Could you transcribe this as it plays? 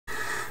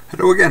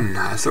Hello again.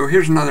 So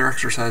here's another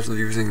exercise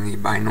using the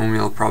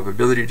binomial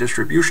probability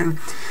distribution.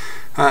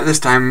 This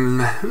time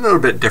a little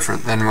bit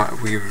different than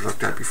what we've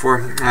looked at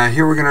before.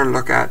 Here we're going to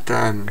look at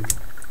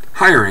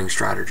hiring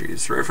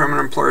strategies, right? From an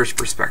employer's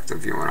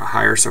perspective, you want to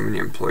hire so many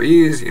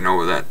employees, you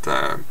know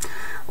that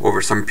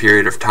over some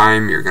period of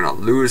time you're going to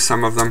lose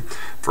some of them.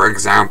 For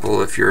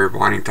example, if you're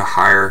wanting to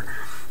hire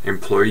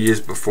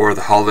employees before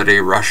the holiday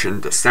rush in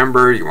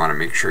December, you want to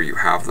make sure you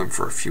have them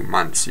for a few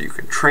months so you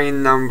can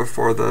train them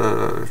before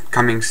the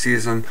coming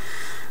season,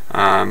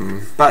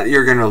 but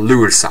you're going to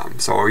lose some,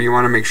 so you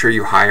want to make sure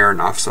you hire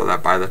enough so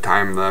that by the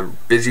time the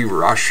busy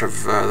rush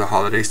of the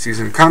holiday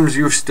season comes,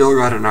 you've still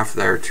got enough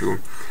there to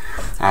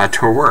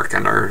work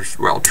and are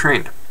well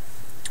trained.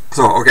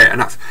 So, okay,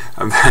 enough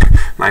of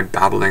my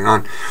babbling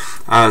on.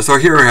 So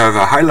here we have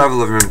a high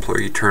level of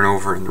employee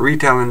turnover in the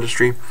retail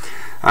industry,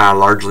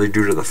 largely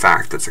due to the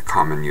fact it's a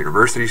common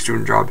university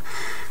student job.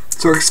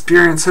 So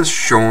experience has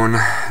shown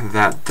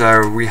that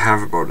we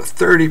have about a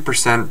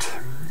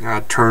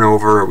 30%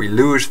 turnover. We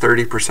lose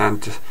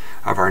 30%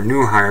 of our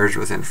new hires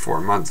within 4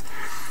 months.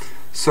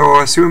 So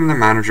assume the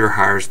manager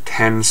hires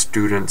 10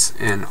 students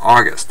in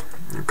August.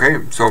 Okay,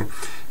 so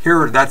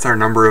here that's our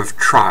number of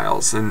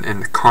trials in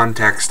the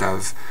context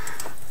of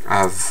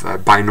a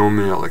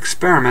binomial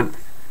experiment.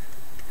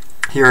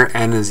 Here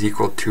n is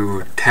equal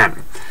to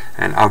 10.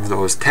 And of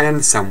those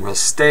 10, some will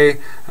stay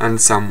and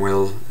some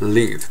will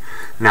leave.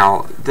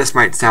 Now, this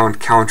might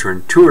sound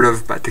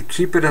counterintuitive, but to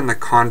keep it in the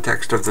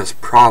context of this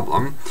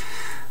problem,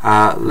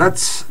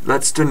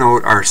 let's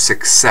denote our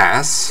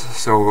success.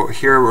 So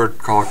here we'll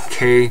call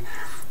K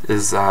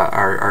is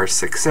our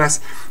success.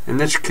 In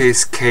this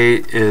case,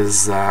 K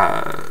is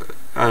a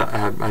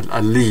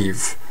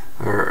leave,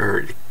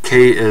 or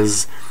K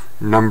is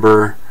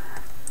number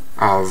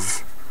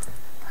of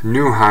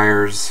new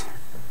hires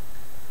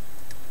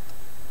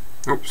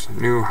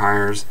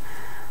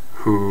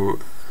who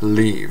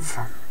leave.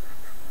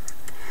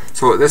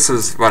 So this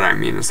is what I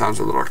mean. It sounds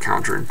a little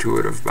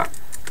counterintuitive, but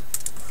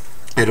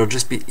it'll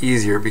just be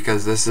easier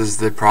because this is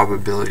the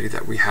probability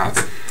that we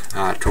have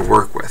to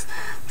work with.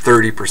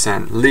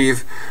 30%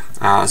 leave,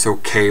 so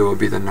K will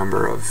be the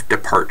number of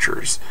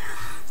departures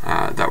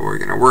that we're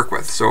going to work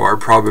with. So our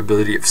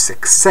probability of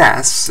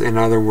success, in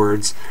other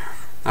words,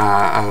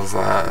 of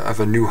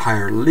a new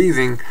hire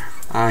leaving,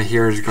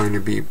 here is going to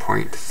be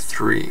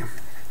 0.30.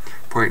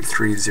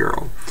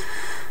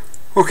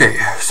 Okay,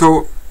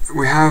 so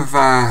we have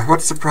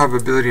what's the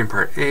probability in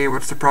part A?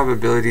 What's the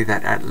probability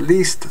that at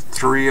least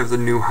 3 of the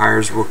new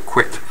hires will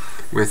quit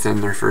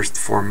within their first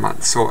 4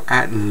 months? So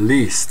at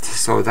least,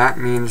 so that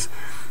means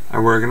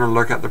we're going to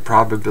look at the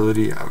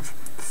probability of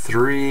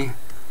 3,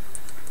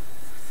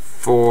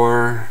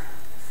 4,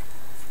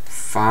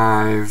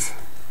 5,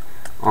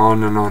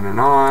 on and on and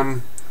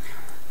on,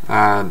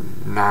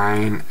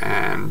 9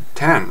 and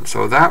 10.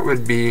 So that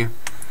would be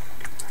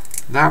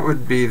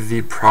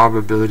the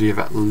probability of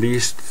at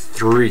least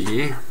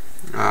 3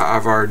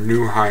 of our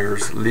new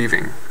hires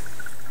leaving.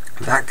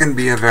 That can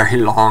be a very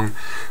long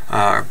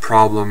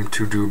problem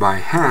to do by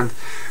hand,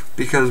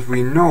 because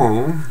we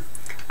know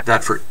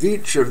that for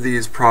each of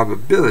these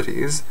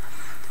probabilities,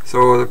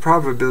 so the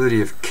probability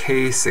of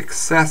K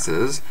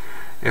successes,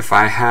 if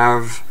I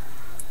have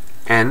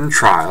n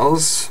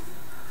trials,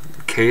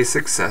 K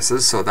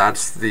successes, so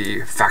that's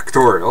the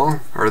factorial,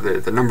 or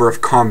the number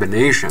of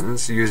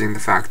combinations using the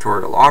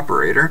factorial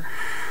operator,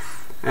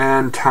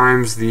 and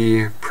times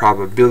the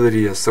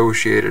probability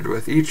associated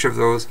with each of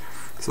those.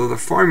 So the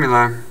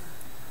formula,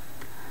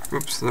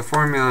 the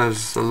formula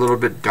is a little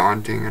bit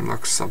daunting and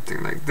looks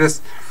something like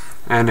this,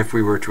 and if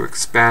we were to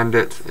expand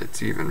it,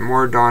 it's even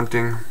more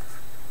daunting.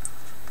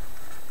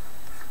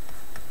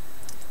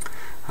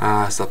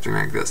 Something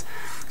like this.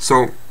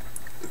 So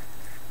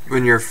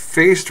when you're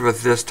faced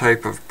with this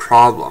type of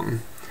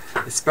problem,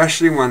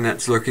 especially one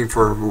that's looking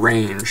for a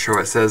range, so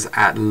it says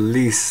at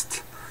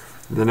least,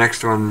 the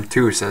next one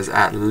too says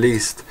at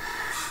least,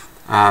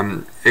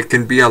 it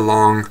can be a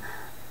long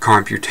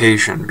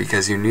computation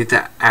because you need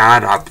to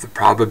add up the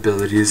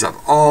probabilities of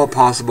all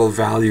possible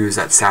values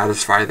that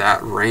satisfy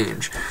that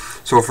range.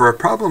 So for a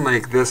problem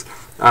like this,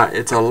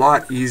 it's a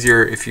lot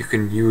easier if you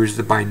can use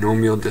the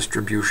binomial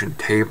distribution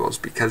tables,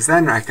 because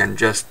then I can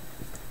just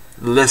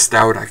list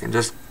out, I can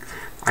just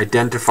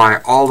identify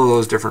all of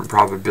those different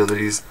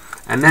probabilities,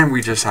 and then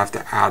we just have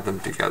to add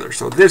them together.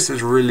 So this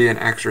is really an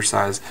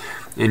exercise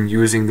in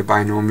using the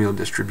binomial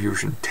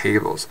distribution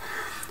tables.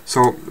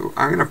 So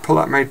I'm going to pull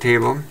up my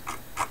table,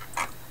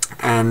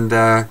 and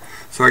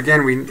so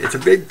again, it's a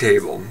big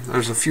table.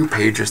 There's a few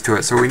pages to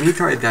it, so we need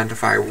to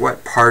identify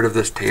what part of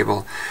this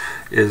table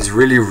is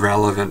really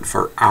relevant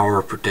for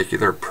our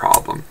particular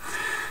problem.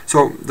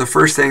 So the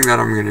first thing that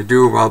I'm going to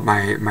do, well,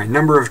 my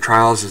number of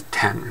trials is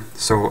 10.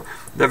 So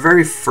the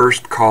very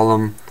first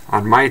column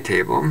on my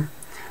table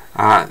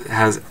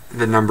has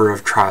the number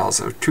of trials.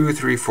 So 2,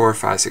 3, 4,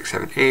 5, 6,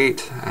 7,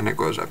 8, and it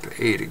goes up to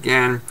 8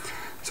 again.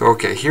 So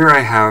okay, here I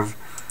have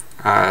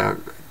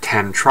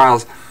 10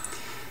 trials,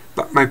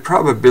 but my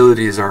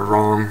probabilities are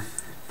wrong.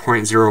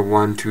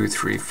 0.01, 2,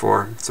 3,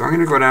 4. So I'm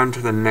going to go down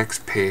to the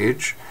next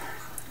page,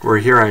 where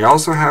here I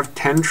also have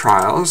 10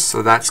 trials,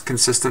 so that's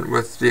consistent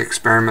with the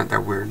experiment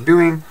that we're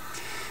doing.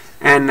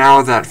 And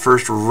now that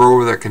first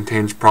row that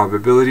contains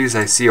probabilities,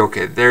 I see,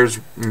 okay, there's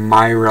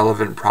my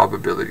relevant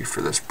probability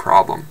for this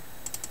problem.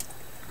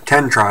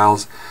 10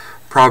 trials,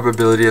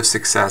 probability of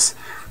success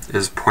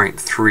is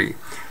 0.3.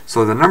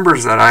 So the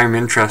numbers that I'm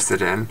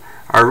interested in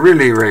are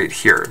really right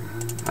here.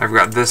 I've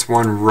got this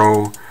one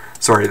row,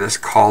 this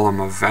column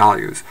of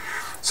values.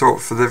 So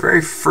for the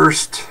very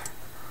first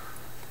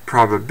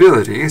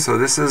probability, so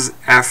this is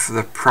F,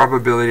 the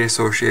probability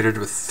associated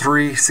with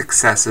 3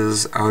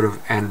 successes out of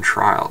n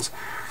trials,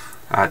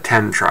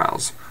 10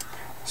 trials.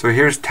 So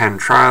here's 10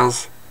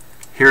 trials,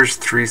 here's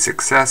 3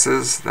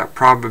 successes. That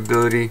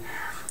probability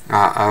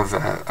of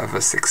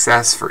a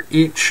success for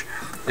each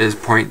is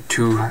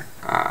 0.2,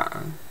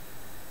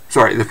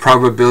 the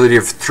probability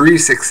of 3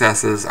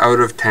 successes out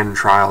of 10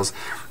 trials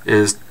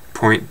is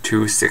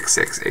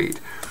 0.2668.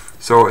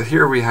 So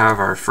here we have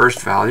our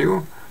first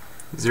value,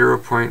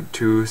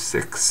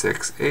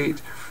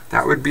 0.2668.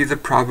 That would be the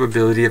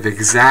probability of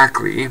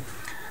exactly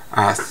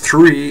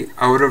 3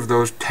 out of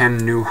those 10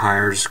 new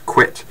hires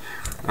quit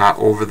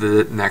over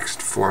the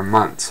next 4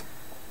 months.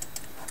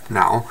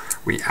 Now,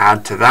 we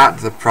add to that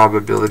the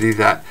probability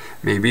that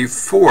maybe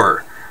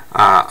 4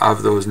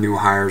 of those new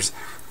hires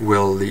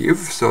will leave,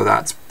 so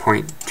that's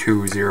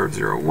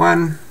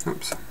 0.2001,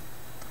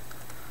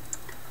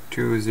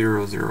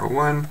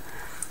 2001,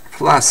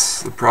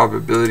 plus the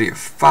probability of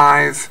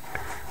 5,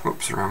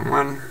 wrong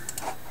one.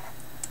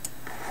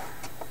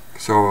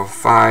 So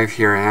 5,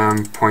 here I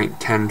am,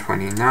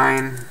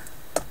 0.1029,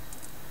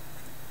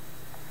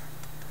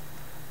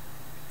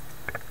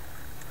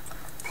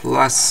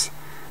 plus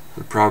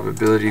the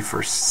probability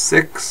for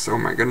 6, oh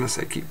my goodness,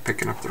 I keep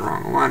picking up the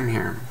wrong one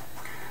here.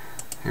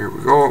 Here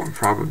we go,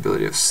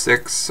 probability of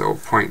 6, so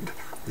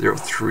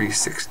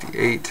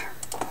 0.0368.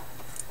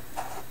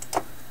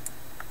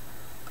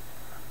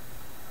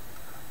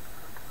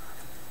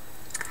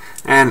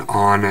 And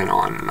on and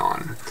on and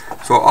on.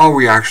 So all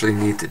we actually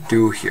need to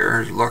do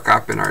here is look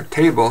up in our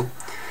table,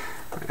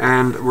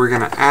 and we're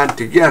going to add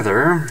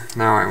together,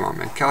 now I want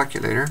my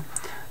calculator,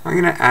 I'm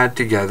going to add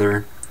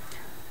together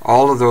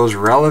all of those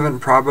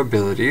relevant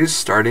probabilities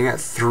starting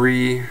at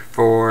 3,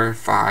 4,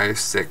 5,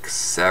 6,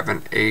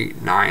 7,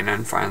 8, 9,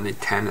 and finally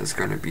 10 is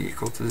going to be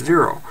equal to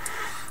 0.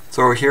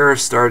 So here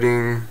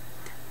starting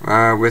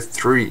with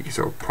 3,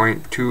 so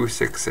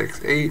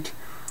 0.2668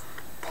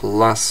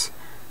 plus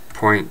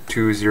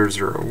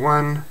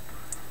 0.2001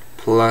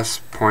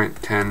 plus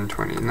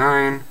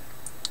 0.1029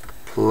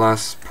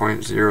 plus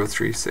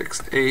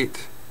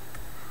 0.0368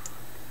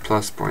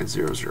 plus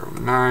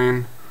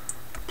 0.009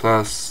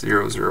 plus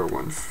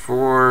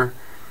 0.0014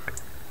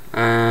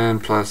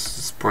 and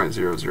plus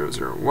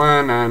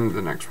 0.0001, and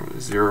the next one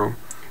is 0.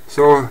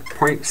 So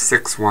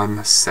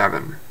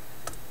 0.617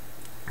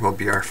 will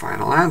be our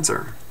final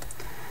answer.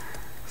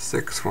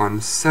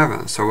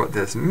 617. So what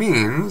this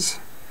means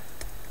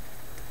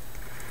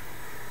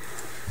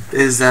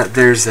is that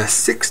there's a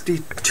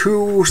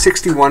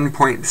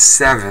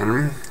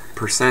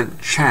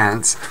 61.7%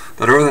 chance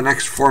that over the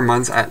next 4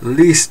 months at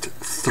least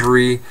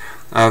 3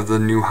 of the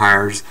new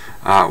hires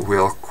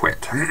will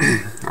quit.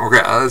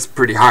 Okay, that's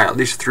pretty high. At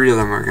least 3 of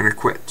them are going to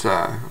quit.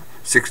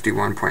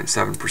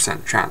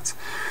 61.7% chance.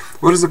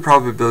 What is the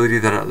probability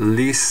that at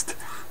least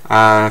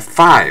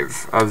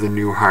 5 of the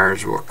new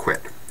hires will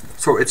quit?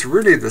 So it's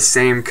really the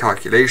same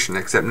calculation,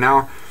 except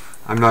now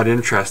I'm not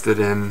interested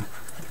in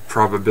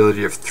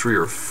probability of 3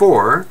 or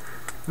 4.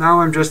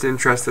 Now I'm just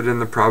interested in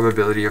the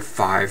probability of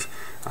 5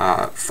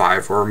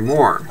 or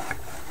more.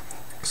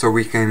 So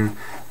we can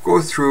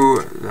go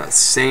through that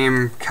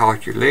same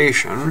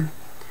calculation.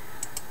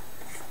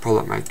 Pull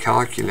up my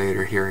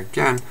calculator here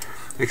again,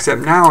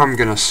 except now I'm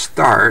going to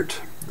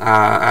start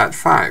at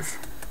 5.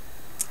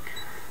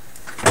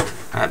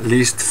 At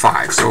least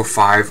 5, so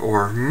 5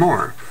 or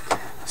more.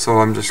 So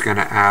I'm just going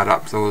to add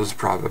up those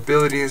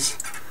probabilities.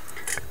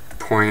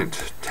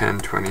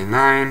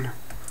 0.1029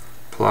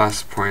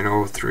 plus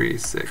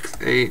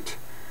 0.0368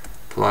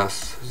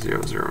 plus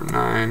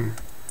 009,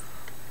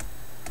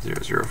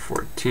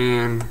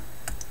 0014,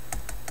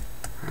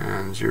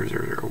 and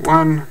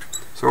 0001,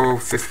 so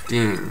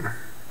 15.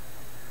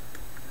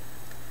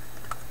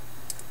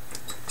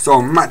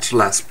 So much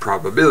less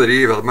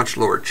probability, a much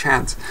lower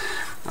chance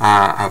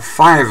of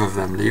 5 of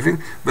them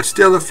leaving, but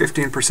still a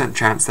 15%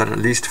 chance that at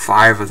least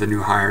 5 of the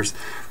new hires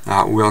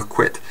will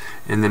quit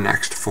in the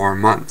next 4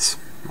 months.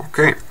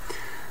 Okay,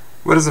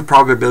 what is the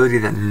probability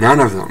that none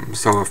of them,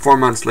 so 4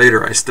 months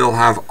later I still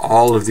have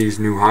all of these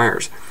new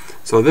hires?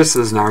 So this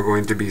is now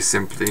going to be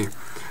simply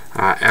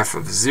f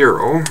of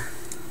 0.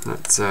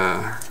 Let's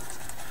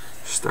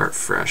start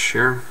fresh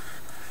here.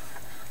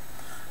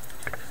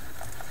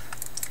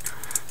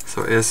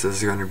 So this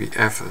is going to be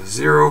f of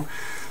 0.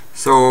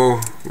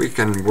 So we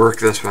can work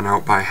this one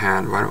out by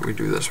hand. Why don't we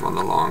do this one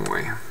the long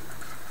way?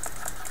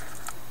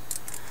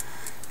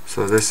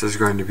 So this is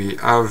going to be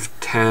of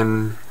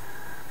 10,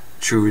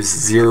 choose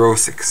 0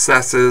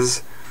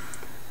 successes.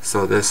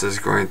 So this is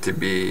going to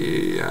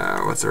be,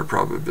 what's our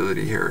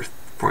probability here?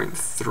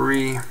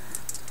 0.3.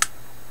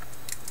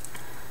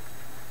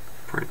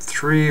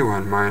 0.3,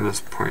 1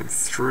 minus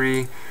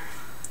 0.3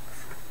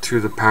 to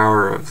the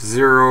power of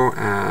 0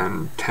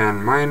 and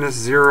 10 minus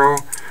 0.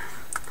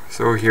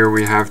 So here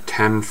we have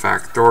 10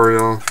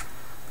 factorial,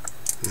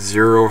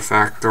 0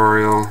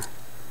 factorial,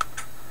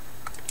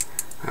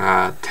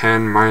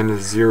 10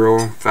 minus 0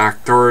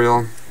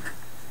 factorial.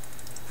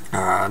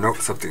 Nope,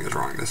 something is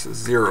wrong. This is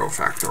 0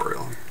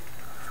 factorial.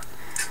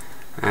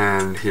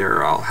 And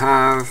here I'll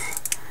have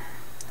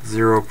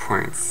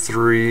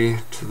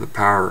 0.3 to the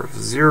power of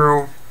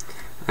 0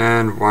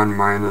 and 1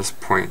 minus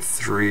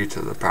 0.3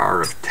 to the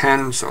power of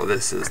 10. So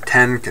this is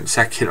 10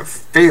 consecutive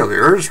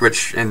failures,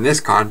 which in this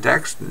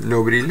context,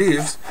 nobody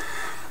leaves.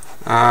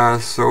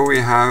 So we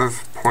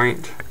have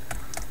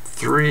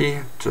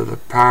 0.3 to the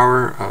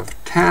power of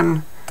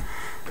 10.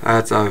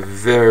 That's a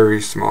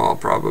very small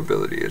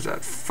probability. Is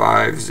at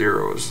 5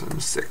 zeros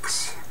and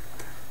 6.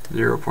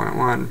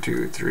 0.1,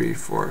 2, 3,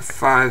 4,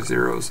 5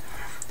 zeros,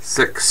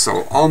 6.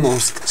 So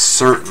almost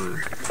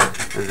certain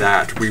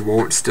that we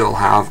won't still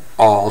have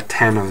all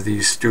 10 of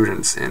these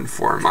students in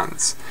 4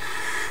 months.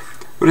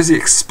 What is the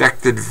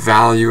expected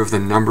value of the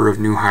number of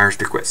new hires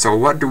to quit? So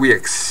what do we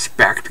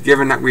expect,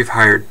 given that we've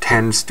hired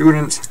 10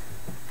 students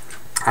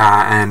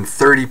and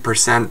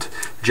 30%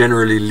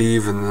 generally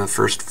leave in the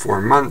first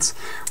 4 months?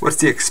 What's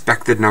the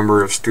expected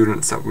number of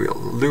students that we'll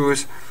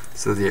lose?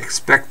 So the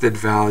expected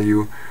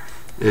value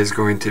is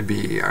going to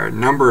be our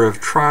number of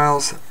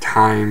trials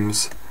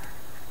times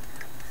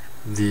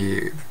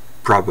the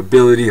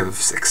probability of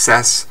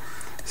success.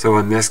 So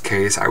in this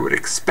case, I would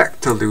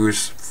expect to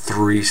lose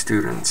 3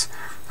 students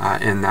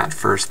in that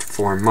first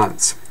 4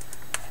 months.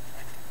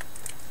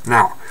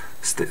 Now,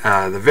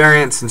 the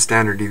variance and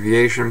standard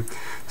deviation.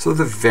 So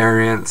the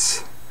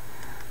variance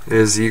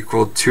is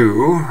equal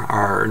to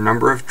our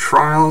number of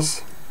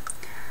trials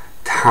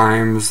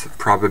times the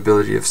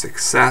probability of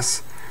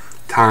success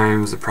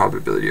times the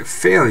probability of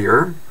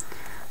failure.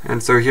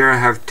 And so here I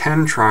have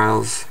 10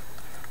 trials.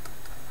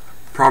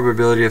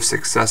 Probability of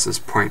success is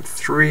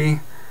 0.3.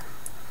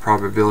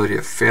 Probability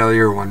of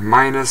failure 1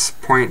 minus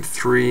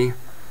 0.3.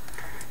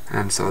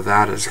 And so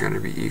that is going to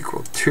be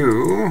equal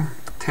to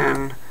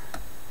 10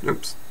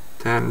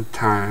 times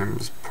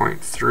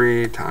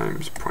 0.3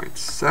 times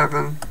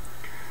 0.7,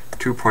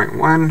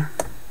 2.1.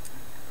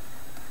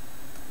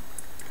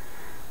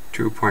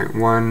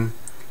 2.1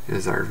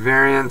 is our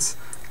variance,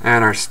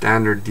 and our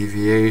standard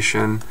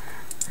deviation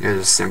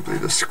is simply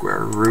the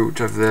square root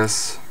of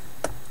this,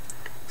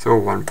 so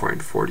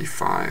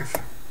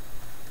 1.45.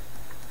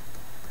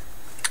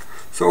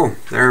 So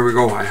there we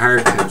go. I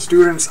hired 10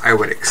 students. I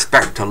would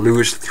expect to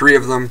lose 3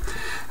 of them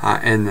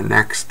in the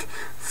next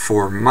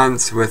 4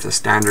 months with a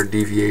standard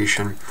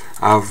deviation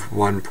of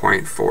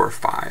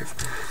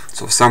 1.45.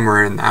 So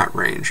somewhere in that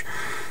range.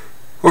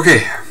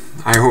 Okay,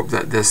 I hope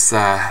that this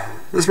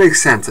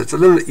makes sense. It's a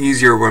little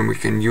easier when we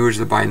can use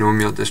the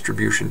binomial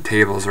distribution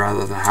tables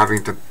rather than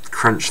having to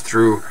crunch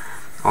through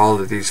all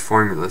of these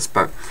formulas.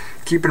 But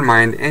keep in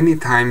mind,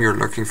 anytime you're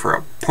looking for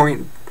a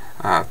point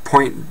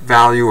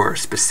value or a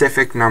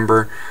specific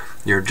number,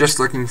 you're just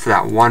looking for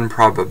that one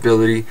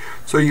probability.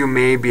 So you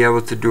may be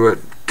able to do it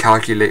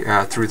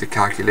through the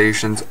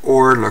calculations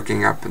or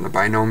looking up in the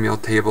binomial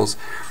tables.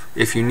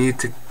 If you need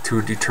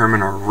to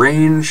determine a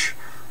range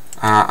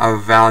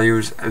of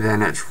values,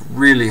 then it's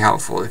really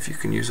helpful if you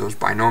can use those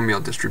binomial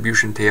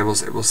distribution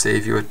tables. It will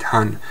save you a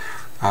ton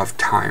of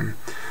time.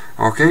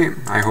 Okay,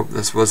 I hope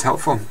this was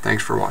helpful.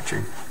 Thanks for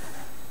watching.